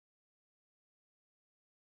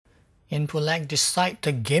Input lag decide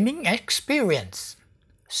the gaming experience.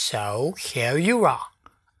 So here you are,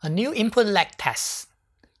 a new input lag test.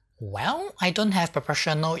 Well, I don't have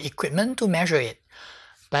professional equipment to measure it,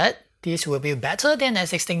 but this will be better than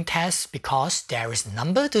existing tests because there is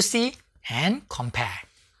number to see and compare.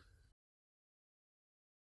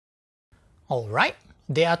 Alright,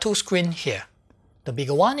 there are two screens here. The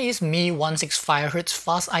bigger one is Mi 165Hz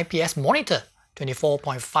fast IPS monitor,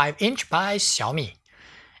 24.5 inch by Xiaomi.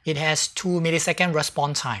 It has 2 millisecond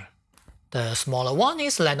response time. The smaller one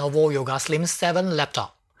is Lenovo Yoga Slim 7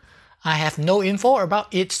 laptop. I have no info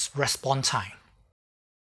about its response time.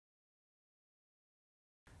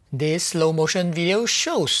 This slow motion video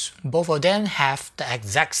shows both of them have the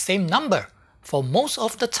exact same number for most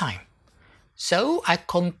of the time. So I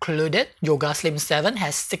concluded Yoga Slim 7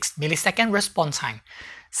 has 6 millisecond response time,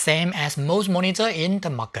 same as most monitors in the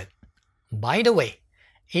market. By the way,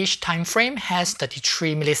 each time frame has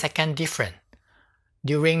 33 millisecond difference.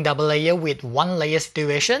 During double layer with one layer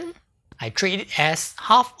situation, I treat it as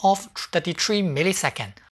half of 33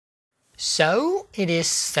 millisecond. So it is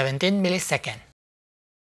 17 millisecond.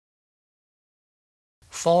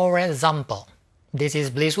 For example, this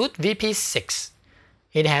is BlitzWolf VP6.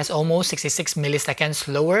 It has almost 66 milliseconds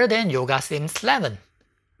slower than Yoga Slim 7,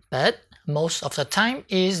 but most of the time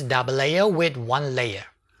is double layer with one layer.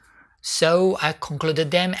 So I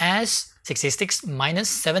concluded them as 66 minus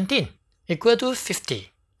 17 equal to 50,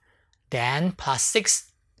 then plus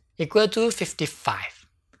 6 equal to 55.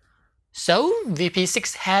 So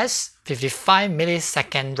VP6 has 55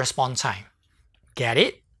 millisecond response time. Get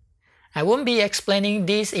it? I won't be explaining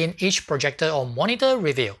this in each projector or monitor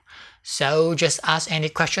review, so just ask any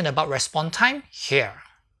question about response time here.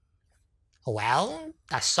 Well,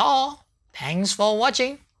 that's all. Thanks for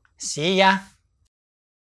watching. See ya!